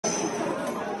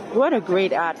What a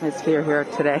great atmosphere here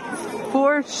today.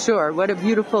 For sure. What a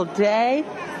beautiful day.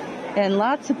 And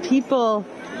lots of people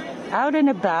out and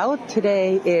about.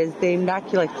 Today is the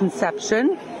Immaculate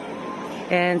Conception.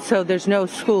 And so there's no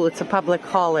school. It's a public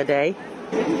holiday.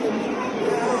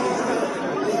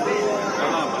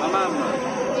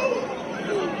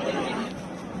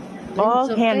 All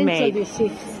handmade.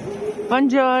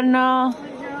 Buongiorno.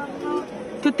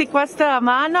 Tutti queste a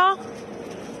mano?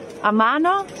 A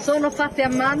mano? Sono fatte a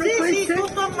mano queste?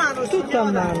 Tutto a mano. Tutto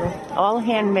a mano. All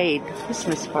handmade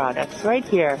Christmas products right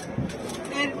here.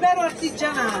 È il vero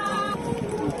artigianato.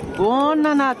 Buon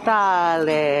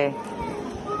Natale.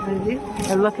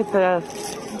 And look at the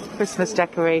Christmas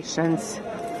decorations.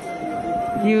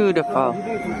 Beautiful.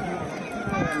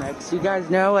 You guys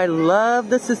know I love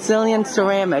the Sicilian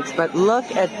ceramics, but look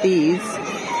at these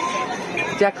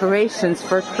decorations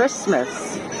for Christmas.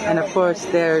 And of course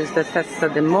there's the Testa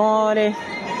d'Amore.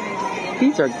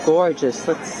 These are gorgeous.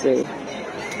 Let's see.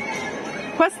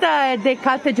 Questa è de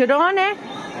Caltagirone?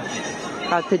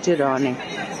 Caltagirone,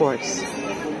 of course.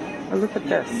 Oh, look at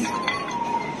this.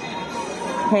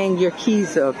 Hang your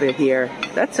keys over here.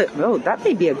 That's it. Oh, that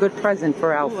may be a good present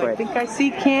for Alfred. I think I see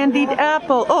candied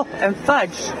apple. Oh, and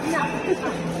fudge.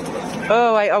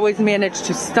 Oh, I always manage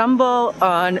to stumble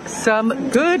on some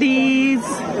goodies.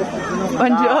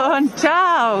 Buongiorno,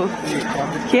 ciao.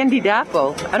 Candied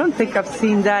apple. I don't think I've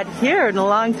seen that here in a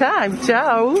long time.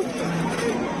 Ciao.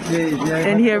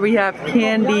 And here we have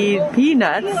candied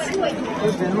peanuts.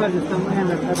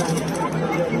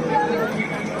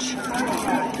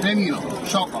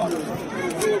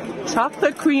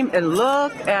 Chocolate cream, and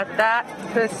look at that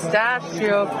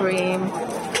pistachio cream.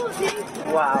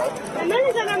 Wow.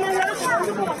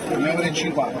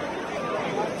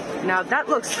 Now that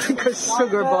looks like a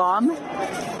sugar bomb.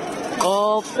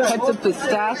 All kinds of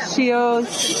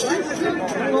pistachios.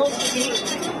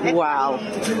 Wow.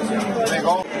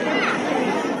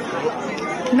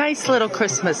 Nice little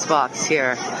Christmas box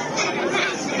here.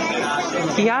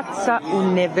 Piazza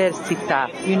Università,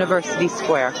 University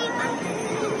Square.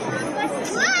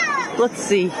 Let's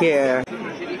see here.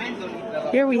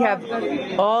 Here we have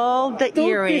all the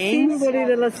earrings,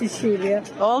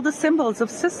 all the symbols of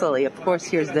Sicily. Of course,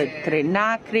 here's the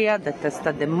Trinacria, the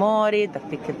Testa d'Amore, the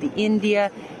Pica di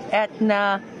India,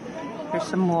 Etna. There's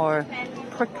some more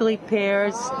prickly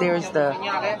pears. There's the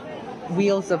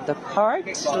wheels of the cart.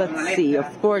 Let's see,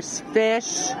 of course,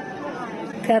 fish.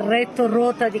 Carretto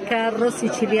ruota di carro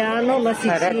siciliano, la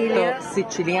Sicilia. Carretto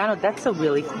siciliano, that's a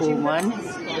really cool one.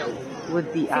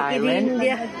 With the island.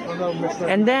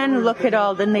 And then look at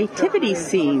all the nativity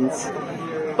scenes.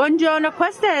 Buongiorno,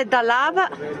 questa è da lava?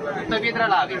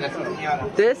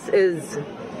 This is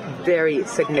very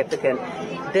significant.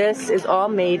 This is all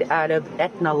made out of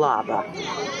Etna lava.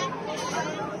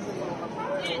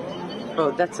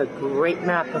 Oh, that's a great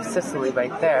map of Sicily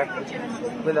right there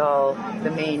with all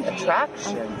the main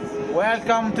attractions.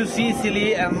 Welcome to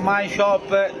Sicily, and my shop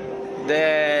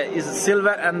is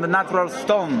silver and natural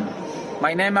stone.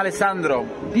 My name is Alessandro.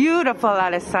 Beautiful,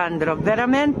 Alessandro.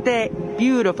 Veramente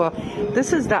beautiful.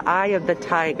 This is the eye of the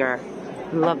tiger.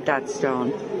 Love that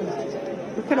stone.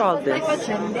 Look at all this.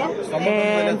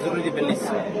 And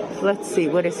let's see,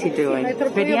 what is he doing?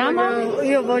 Vediamo?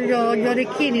 Io voglio gli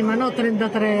orecchini, ma no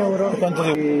 33 euro.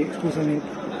 Scusami.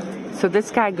 So this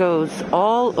guy goes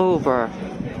all over.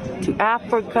 To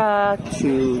Africa,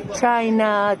 to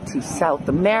China, to South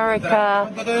America,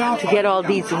 to get all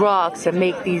these rocks and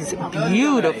make these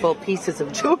beautiful pieces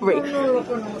of jewelry.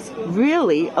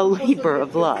 Really a labor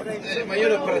of love.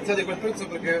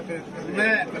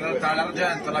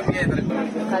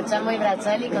 Facciamo I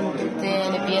bracciali con tutte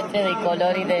le pietre dei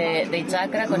colori dei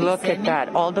chakra. Look at that,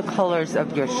 all the colors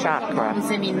of your chakra. Un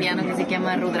semi indiano che si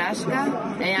chiama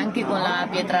Rudrashka e anche con la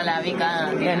pietra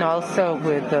lavica. And also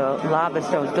with the lava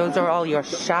stones. Those are all your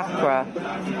chakra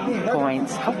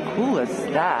points. How cool is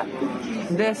that?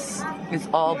 This is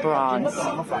all bronze.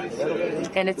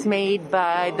 And it's made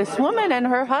by this woman and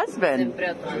her husband.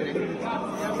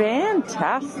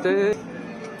 Fantastic.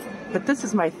 But this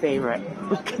is my favorite.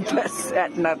 Look at this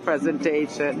Etna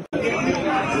presentation.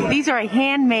 These are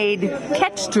handmade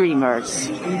catch dreamers.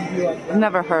 I've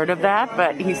never heard of that,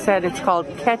 but he said it's called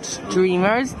catch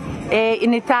dreamers.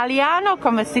 In italiano,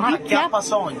 come si dice?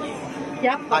 Acchiappasogni.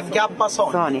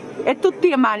 Acchiappasogni. E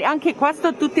tutti a mani, anche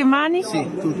questo tutti a mani? Sì,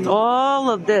 tutto. All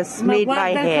of this made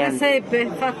by hand.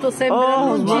 Fatto sempre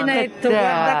l'uncinetto,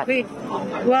 guarda qui.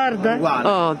 Guarda.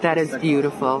 Oh, that is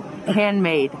beautiful.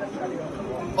 Handmade.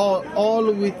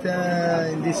 All with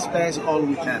in this space, all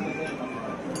we can.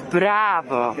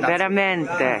 Bravo,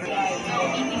 veramente.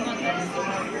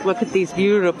 Look at these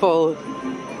beautiful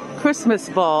Christmas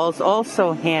balls,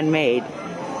 also handmade.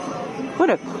 What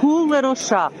a cool little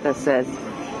shop this is.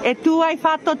 E tu hai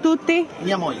fatto tutti?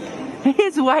 Mia moglie.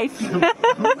 His wife.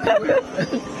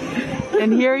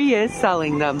 And here he is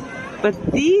selling them. But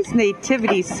these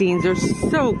nativity scenes are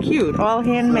so cute, all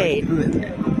handmade.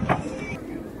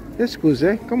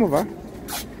 Scusa, come va?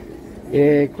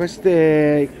 Questo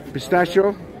è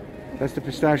pistachio. That's the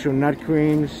pistachio nut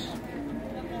creams.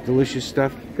 Delicious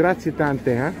stuff. Grazie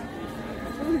tante, huh?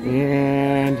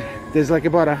 And there's like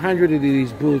about 100 of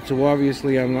these booths, so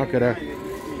obviously I'm not gonna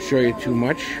show you too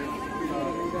much.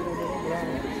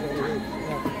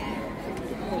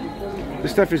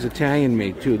 This stuff is Italian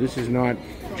made too. This is not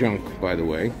junk, by the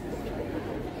way.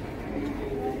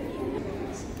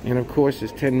 And of course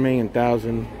there's 10 million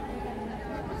thousand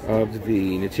of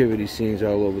the nativity scenes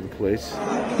all over the place.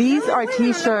 These are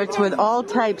t-shirts with all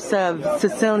types of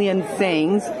Sicilian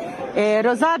sayings.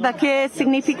 Rosada, che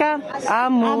significa?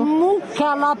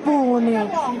 Ammucca lapuni.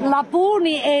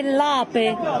 Lapuni è l'ape.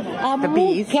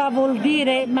 Ammucca vuol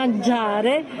dire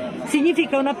mangiare.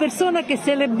 Significa una persona che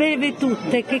se le beve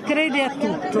tutte, che crede a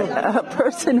tutto. A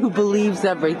person who believes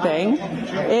everything.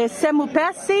 Siamo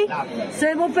persi?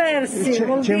 Siamo persi,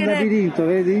 vuol C'è un dire labirinto,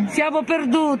 vedi? siamo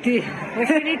perduti, è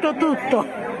finito tutto.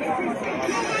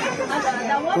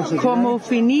 Come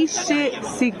finisce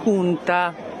si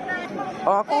conta.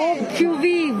 Occhio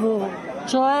vivo,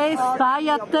 cioè stai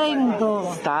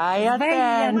attento. Stai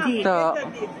Svegliati. attento.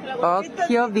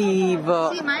 Occhio vivo.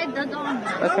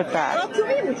 Look at that.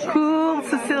 Cool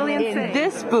Sicilian saying. In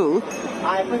this booth,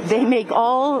 they make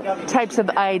all types of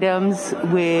items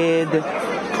with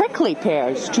prickly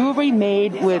pears, jewelry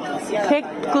made with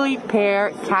prickly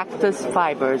pear cactus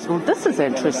fibers. Well, this is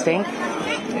interesting.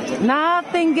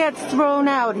 Nothing gets thrown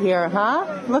out here, huh?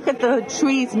 Look at the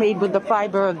trees made with the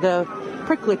fiber of the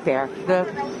prickly pear, the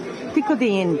Pico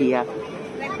de India.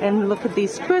 And look at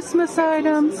these Christmas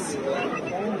items.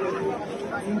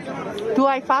 Tu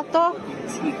hai fatto?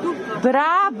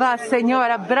 Brava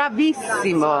signora,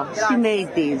 bravissimo. She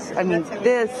made these. I mean,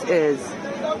 this is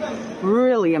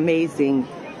really amazing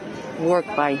work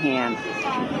by hand.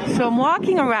 So I'm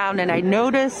walking around and I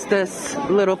noticed this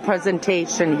little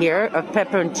presentation here of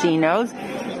pepperoncinos,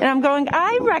 and I'm going,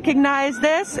 I recognize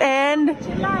this, and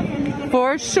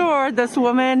for sure this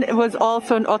woman was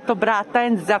also an Ottobrata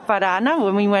in Zaffarana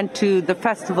when we went to the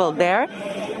festival there,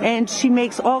 and she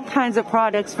makes all kinds of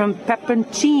products from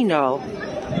pepperoncino,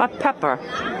 hot pepper.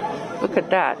 Look at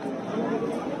that.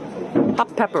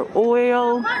 Hot pepper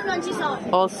oil,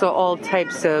 also all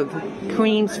types of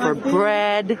creams for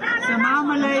bread.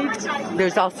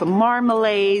 There's also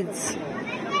marmalades,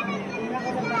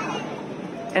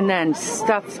 and then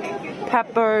stuffed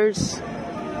peppers.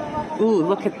 Ooh,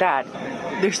 look at that.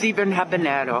 There's even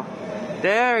habanero.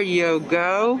 There you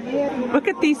go. Look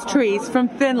at these trees from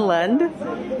Finland.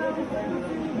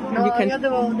 You can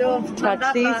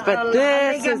touch these, but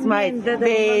this is my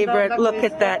favorite. Look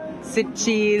at that,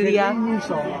 Sicilia.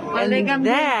 And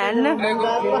then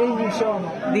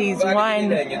these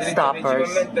wine stoppers.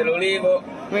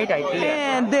 Great idea.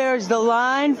 And there's the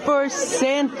line for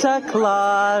Santa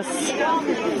Claus.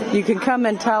 You can come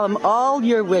and tell him all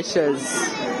your wishes.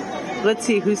 Let's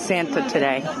see who's Santa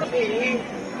today.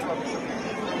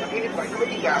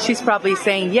 She's probably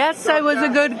saying, yes, I was a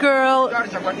good girl.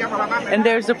 And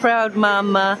there's a proud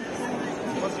mama.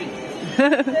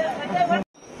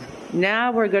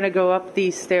 Now we're going to go up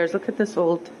these stairs. Look at this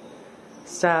old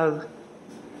style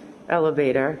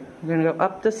elevator. We're going to go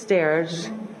up the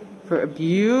stairs for a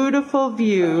beautiful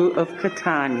view of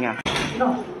Catania.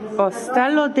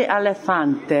 Ostello de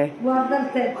Elefante.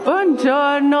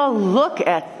 Buongiorno. Look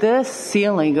at this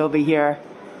ceiling over here.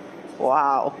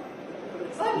 Wow.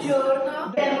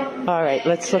 All right,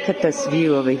 let's look at this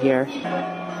view over here.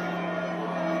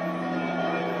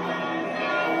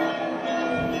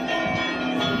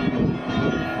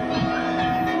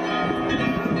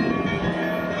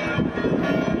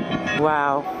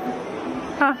 Wow.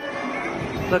 Huh.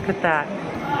 Look at that.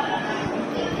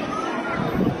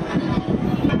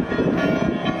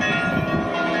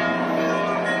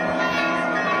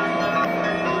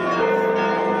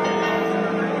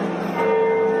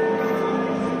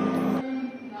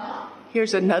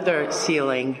 Here's another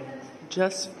ceiling.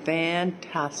 Just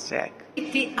fantastic.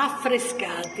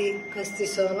 Affrescati, questi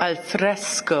sono. Al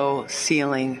fresco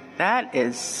ceiling. That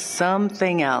is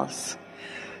something else.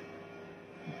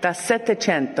 Da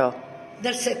 700.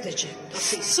 Del 700,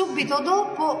 sì. Subito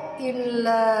dopo il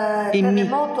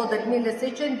terremoto del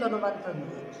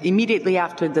 1692. Immediately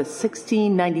after the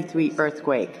 1693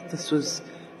 earthquake. This was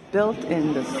built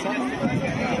in the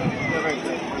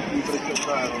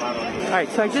All right,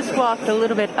 so I just walked a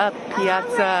little bit up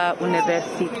Piazza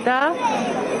Università.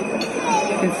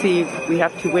 You can see we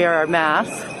have to wear our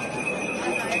mask.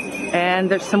 And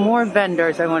there's some more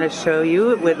vendors I want to show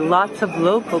you with lots of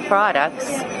local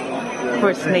products, of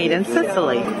course, made in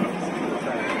Sicily.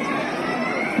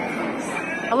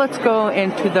 Now let's go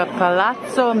into the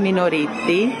Palazzo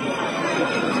Minoriti.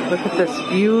 Look at this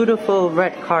beautiful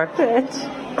red carpet.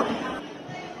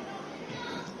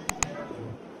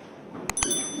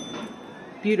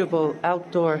 Beautiful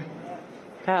outdoor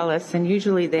palace, and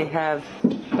usually they have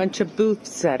a bunch of booths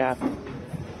set up.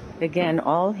 Again,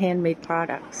 all handmade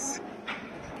products.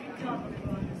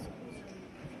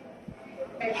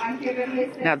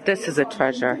 Now this is a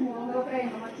treasure.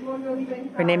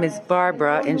 Her name is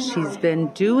Barbara, and she's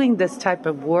been doing this type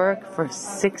of work for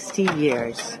 60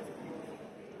 years.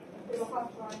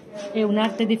 È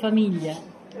un'arte di famiglia.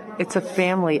 It's a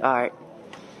family art.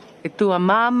 E tua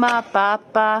mamma,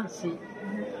 papà? Sì.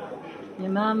 Mie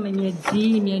mamme, i miei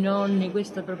zii, i miei nonni,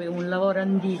 questo è proprio un lavoro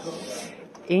antico.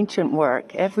 Ancient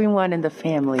work. Everyone in the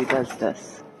family does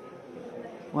this.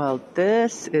 Well,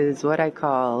 this is what I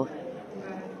call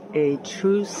a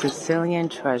true Sicilian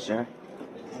treasure.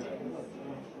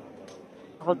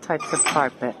 All types of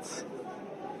carpets.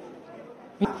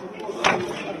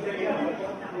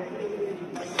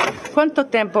 Quanto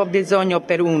tempo ho bisogno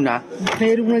per una?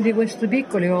 Per uno di questi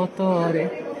piccoli 8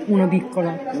 ore. Uno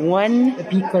piccolo. One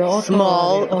Piccolo, 8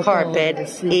 small ore, 8 carpet, ore,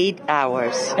 sì. 8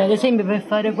 hours. Ad esempio per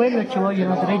fare quello ci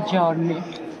vogliono 3 giorni.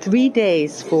 3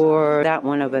 days for that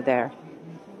one over there.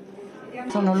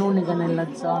 Sono l'unica nella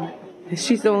zona.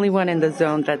 She's the only one in the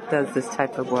zone that does this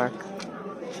type of work.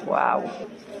 Wow.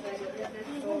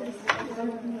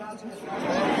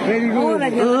 Very good.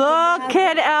 Look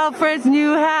at Alfred's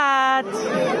new hat.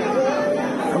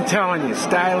 I'm telling you,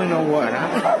 styling or what,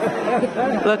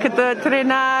 huh? Look at the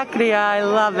trinacria. I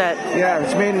love it. Yeah,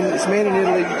 it's made in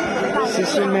Italy.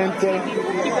 Siciliamente.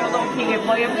 Che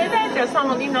voi vedete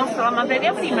sono di nostra, la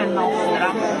materia prima è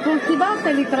nostra. Coltivate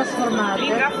e li trasformate? Li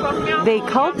trasformiamo. They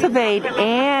cultivate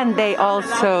and they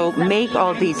also make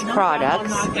all these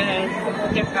products.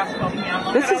 Che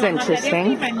trasformiamo. This is Però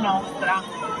interesting. la materia prima è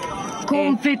nostra.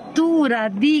 Confettura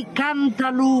di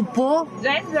cantalupo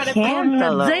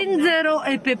con zenzero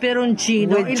e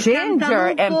peperoncino. With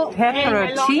ginger and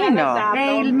pepperoncino. È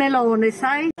il melone,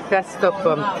 sai? Pesto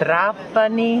from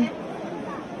Trapani,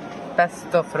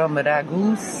 pesto from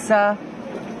Ragusa,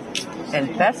 and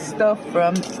pesto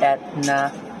from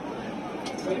Etna.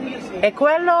 E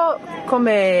quello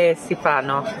come si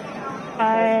fanno?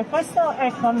 Questo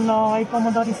è con i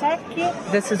pomodori secchi.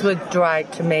 This is with dried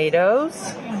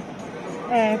tomatoes.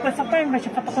 Questo qua invece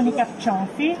è fatto con i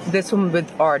carciofi. This one with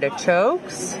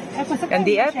artichokes. E questo qua And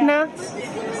the invece Etna?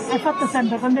 è fatto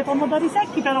sempre con dei pomodori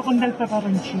secchi, però con del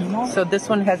peperoncino. So this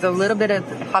one has a little bit of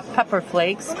hot pepper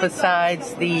flakes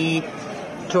besides the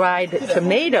dried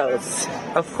tomatoes.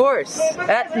 Of course,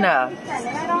 Etna,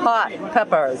 hot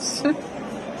peppers.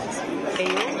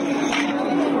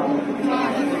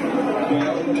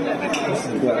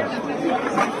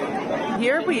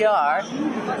 Here we are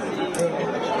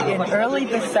in early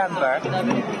December,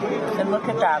 and look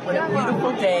at that, what a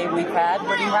beautiful day we've had.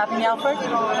 What do you have me, Alfred?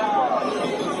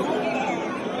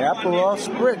 Aperol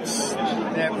Spritz.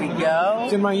 There we go.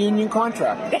 It's in my union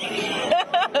contract.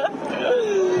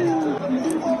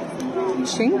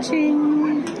 Ching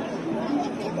ching.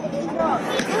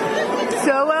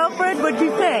 So, Alfred, what do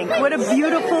you think? What a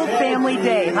beautiful family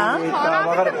day, huh?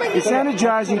 It's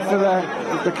energizing for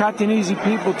the Catanese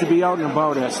people to be out and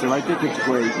about, Esther. I think it's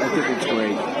great.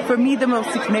 For me, the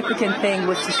most significant thing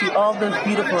was to see all those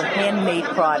beautiful handmade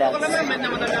products.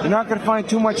 You're not going to find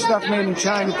too much stuff made in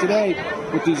China today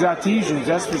with these artisans,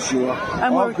 that's for sure.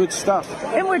 All good stuff.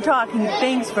 And we're talking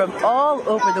things from all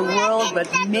over the world, but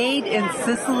made in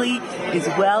Sicily is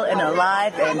well and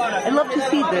alive. And I love to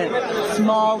see the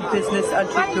small business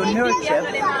entrepreneurship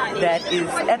that is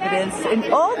evidenced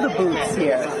in all the booths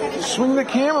here. Swing the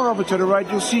camera over to the right,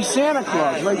 you'll see Santa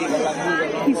Claus. Right?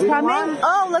 He's coming?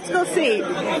 Oh, let's go see.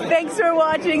 Thanks for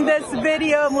watching this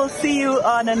video, and we'll see you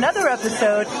on another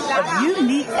episode of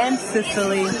Unique and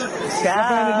Sicily.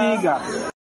 Ciao.